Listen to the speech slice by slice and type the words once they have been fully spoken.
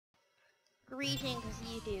Greetings,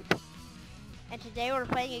 YouTube. And today we're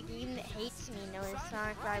playing a game that hates me, known as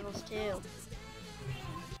Sonic Rivals 2.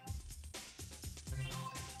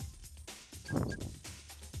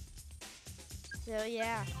 So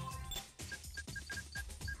yeah.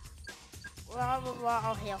 Blah blah blah,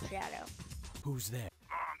 all hail Shadow. Who's there?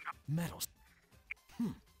 Metals.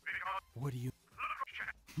 What do you...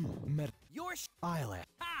 Metal. Your eyelash.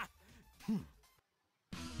 Ah!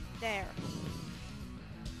 There.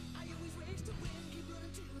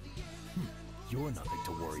 You're nothing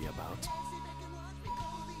to worry about.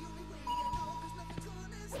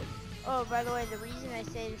 Oh, by the way, the reason I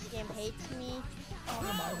say this game hates me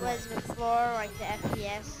was before, like, the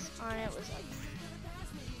FPS on it was like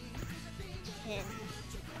 10.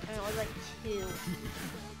 I mean, it was like 2.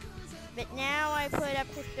 But now I put it up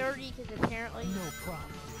to 30 because apparently No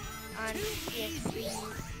problem. on PSP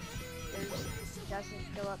it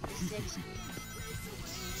doesn't go up to 60.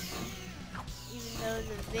 Even though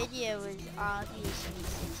the video is obviously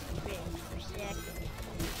 60 frames per second.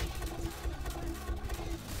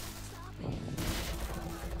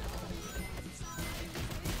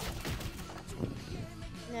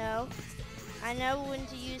 No, I know when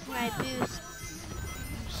to use my boosts,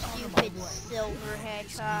 you stupid silver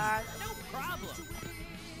hedgehog. No problem.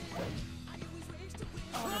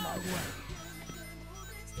 Out of my way.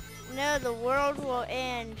 No, the world will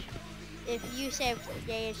end if you save the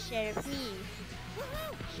day instead of me,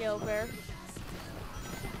 Silver.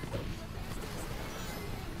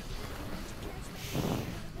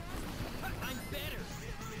 I'm better.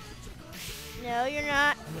 No, you're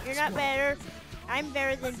not. You're not better. I'm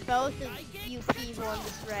better than both of you people in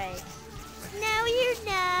this race. No, you're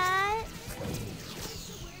not.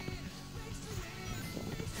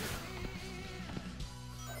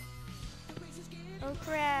 Oh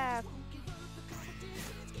crap.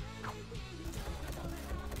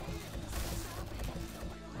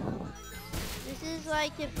 This is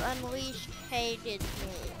like if Unleashed hated me.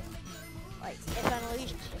 Like if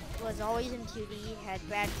Unleashed was always in 2D, had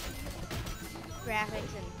bad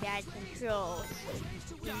graphics and bad controls,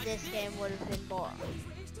 then this game would have been boring.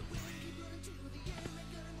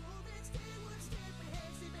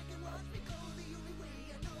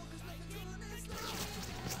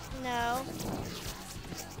 No.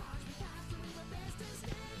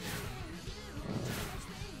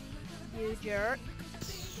 You jerk.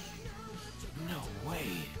 No way.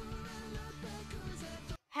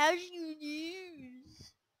 How did you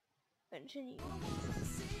lose? Continue.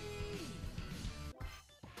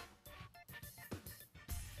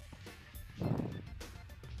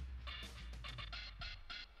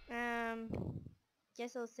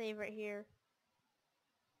 Guess I'll save right here.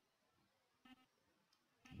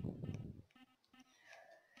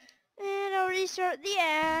 And I'll restart the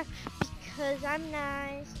act because I'm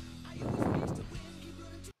nice.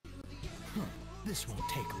 This won't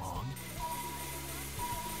take long.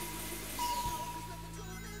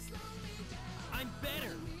 I'm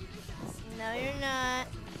better. No, you're not.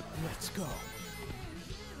 Let's go.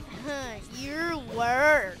 You're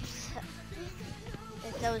worse.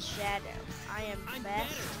 And so is Shadow. I am I'm best.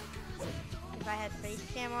 better. If I had face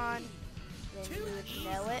cam on, then you would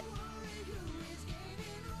know it.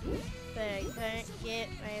 But I couldn't get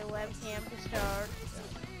my webcam to start.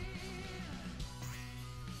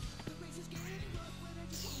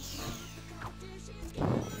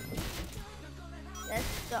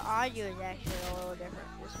 The audio is actually a little different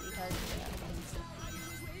just because of that.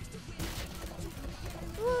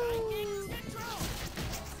 Woo.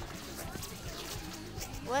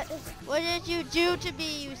 What did you do to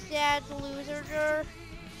me, you sad loser?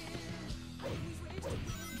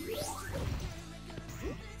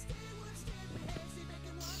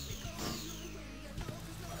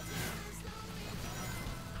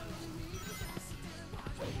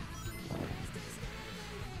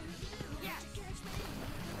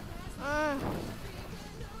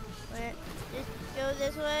 Just go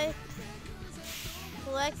this way.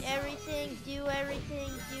 Collect everything, do everything,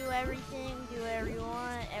 do everything, do whatever you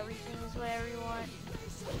want. Everything is whatever you want.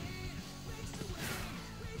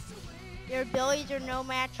 Your abilities are no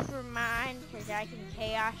match for mine because I can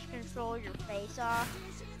chaos control your face off.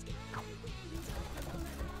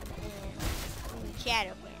 And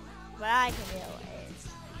Shadow can. What I can do is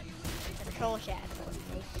control Shadow and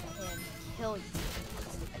make him kill you.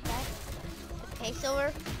 Okay? Okay,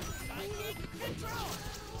 Silver?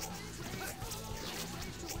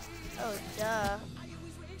 Oh, duh.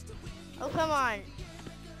 Oh, come on.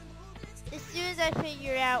 As soon as I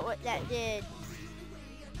figured out what that did,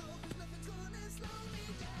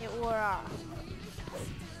 it wore off.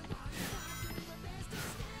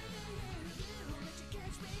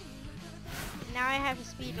 now I have to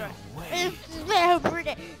speed run. No way.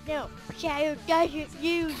 No, Shadow doesn't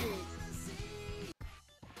use it.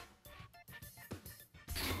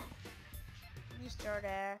 Restart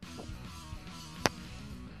it.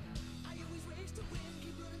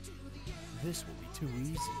 This will be too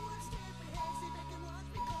easy.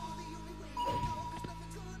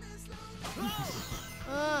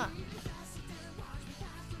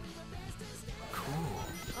 Cool.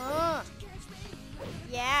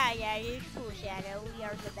 Yeah, you're cool, Shadow. We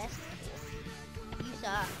are the best. You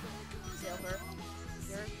suck, Silver.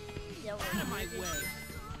 You're Silver. Out of my way.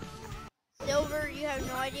 Silver, you have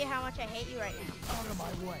no idea how much I hate you right now. Out of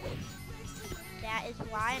my way. That is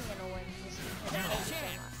why I'm gonna win this because I hate you so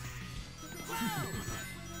much.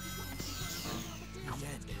 The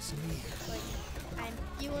end is near. Like, I'm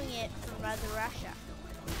feeling it from Mother Russia.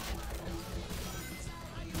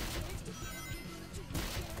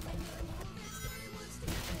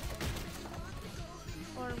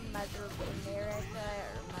 Or Mother America,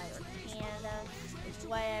 or Mother Canada,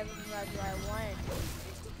 whatever mother I want.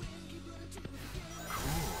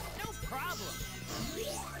 No problem.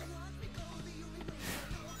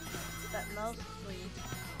 But mostly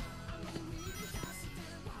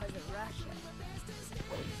Mother Russia.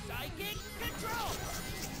 Psychic control.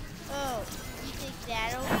 Oh, you think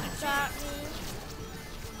that'll stop me?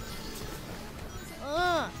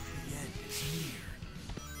 The end is near.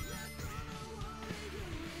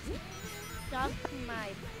 Stop my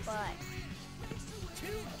butt.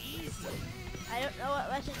 Too easy. I don't know what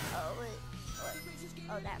lesson. Oh, wait.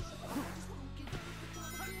 Oh, that's.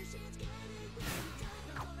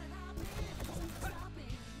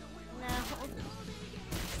 No.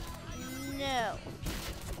 No.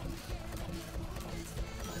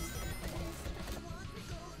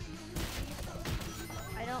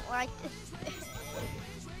 I don't like this.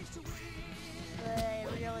 But I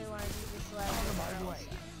really want to do this level. Out of my way.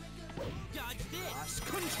 Dodge this. Lost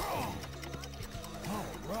control. All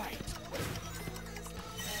right.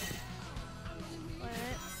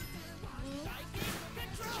 What?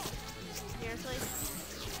 Seriously?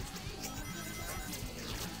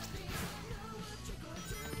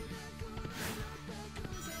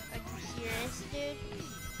 Are you serious, dude?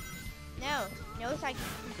 No psychic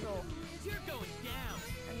control. You're going down.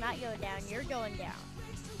 I'm not going down. You're going down,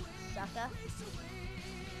 sucker.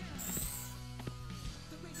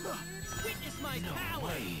 Witness my power.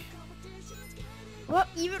 Way. What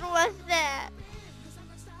even was that?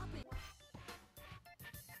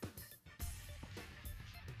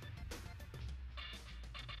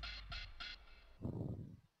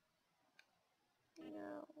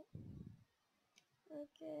 No.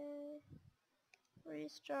 Okay.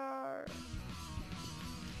 Restart.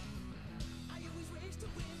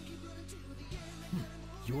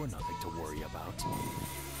 You're nothing to worry about.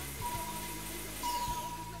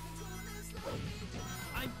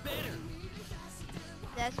 I'm better.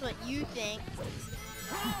 That's what you think.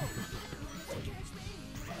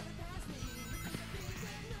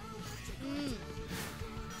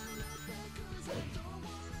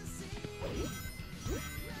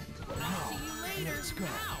 I'll see you later. Let's go.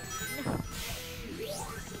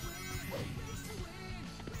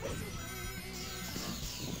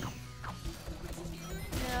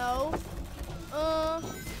 No.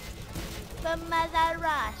 The Mother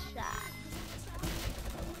Russia.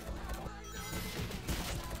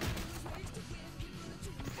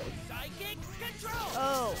 Psychic control.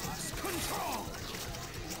 Oh. Control.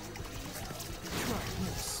 Try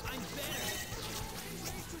this. I'm better.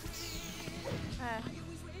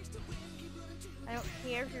 I don't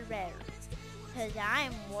care if you're better, cause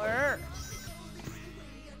I'm worse.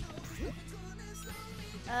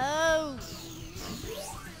 Oh.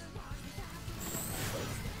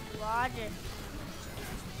 Logic.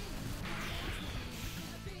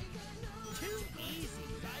 Too easy.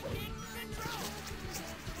 Psychic control.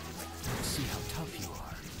 Let's see how tough you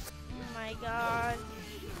are. Oh my god.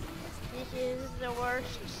 This is the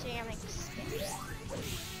worst SANIC stick.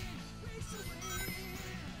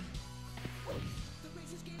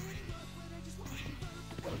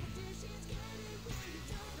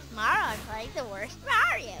 Tomorrow I'm playing the worst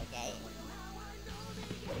Mario game.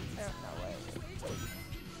 I don't know what it is.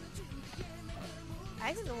 I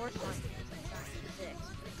think the worst one is like Sonic 6.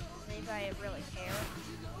 Maybe I really care.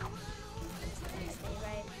 Maybe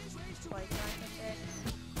I play Sonic 6.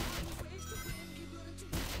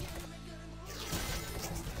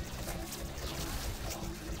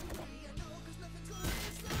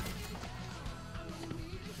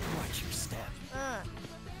 Watch your step.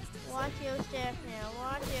 Watch your step now.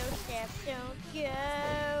 Watch your step. Don't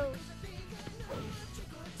go.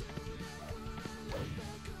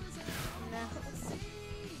 No.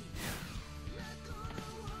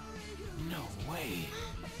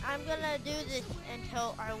 I'm gonna do this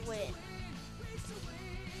until I win.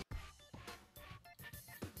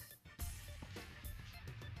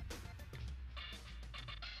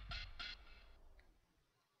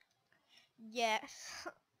 Yes.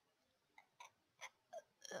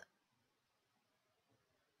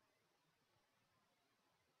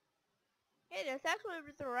 Hey, that's actually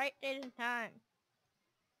the right date and time.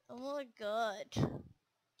 I'm really good.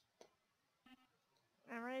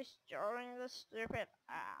 I'm restoring the stupid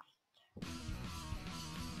app.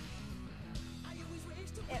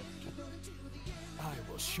 I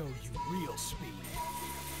will show you real speed.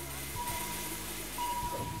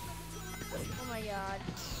 Oh my god.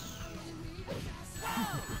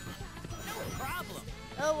 No problem.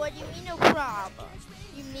 Oh, what do you mean no problem?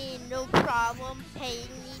 You mean no problem paying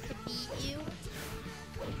me to beat you?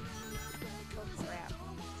 Oh crap.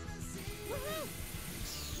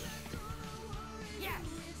 Yes.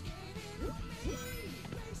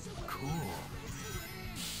 Cool.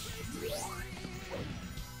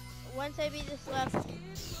 Once I beat this level,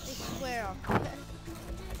 I swear.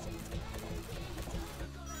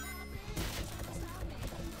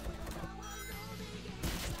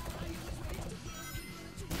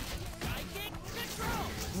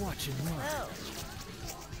 Watch and learn. Oh.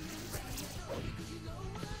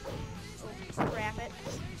 Oh crap it.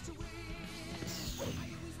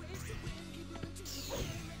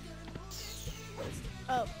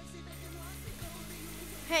 Oh.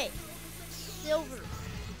 Hey. Silver.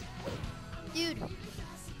 Dude.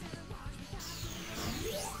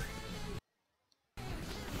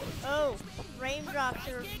 Oh. Raindrops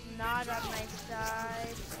are not on my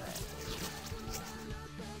side.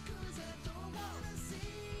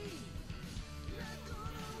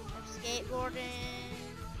 I'm skateboarding.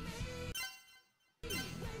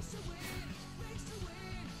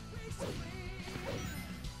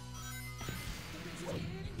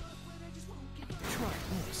 Try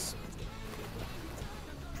this.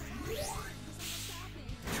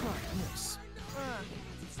 Try this.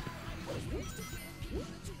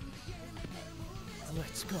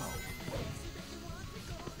 Let's go.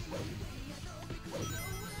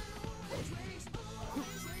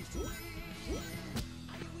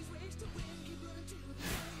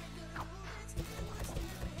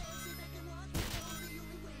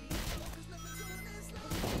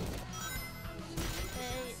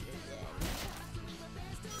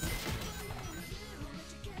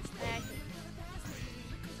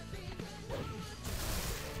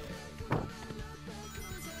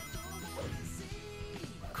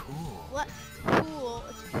 What? Cool.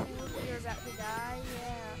 It's cool that you're about to die?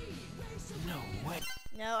 Yeah. No way.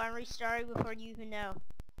 No, I'm restarting before you even know.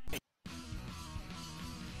 I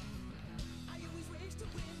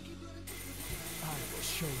will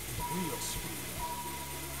show you real speed.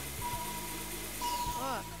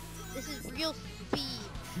 This is real speed.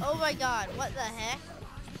 Oh my god, what the heck?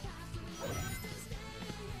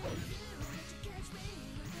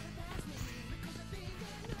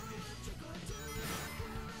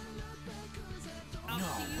 No.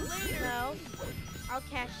 See you later. No. I'll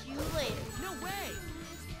catch you later. No way.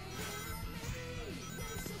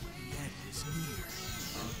 The end is near.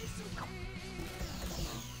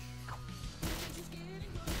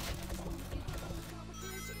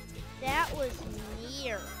 That was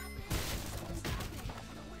near.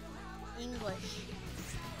 English.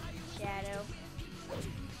 Shadow.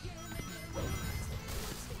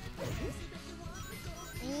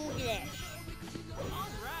 English. All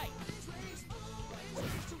right.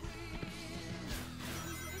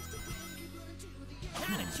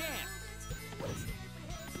 Not a chance.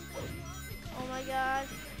 Oh my god.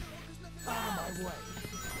 Out of my way.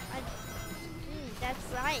 That's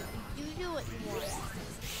right. You do what you want.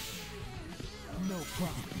 No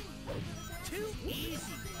problem. Too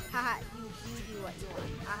easy. Haha, you do what you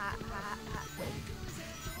want. Haha, haha, haha.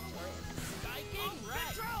 Striking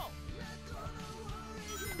control.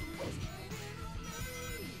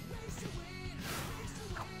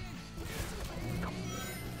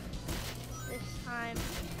 This time,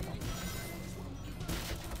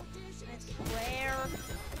 I swear.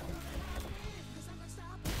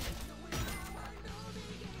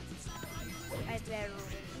 I better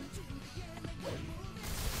win.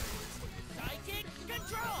 Psychic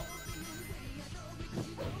control.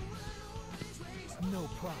 No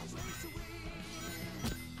problem.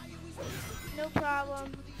 No problem.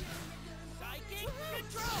 Psychic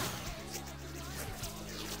control.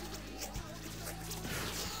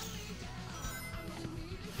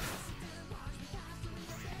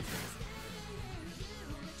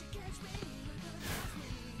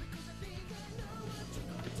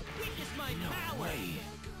 Witness my power.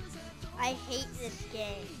 I I hate this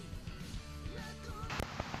game.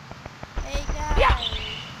 Hey guys.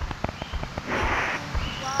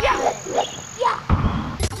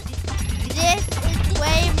 This is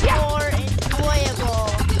way more enjoyable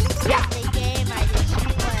than the game I just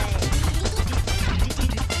played.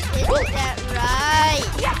 Isn't that right?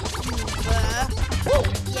 Yeah,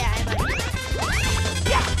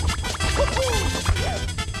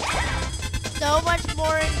 I'm so much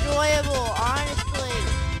more enjoyable, honestly.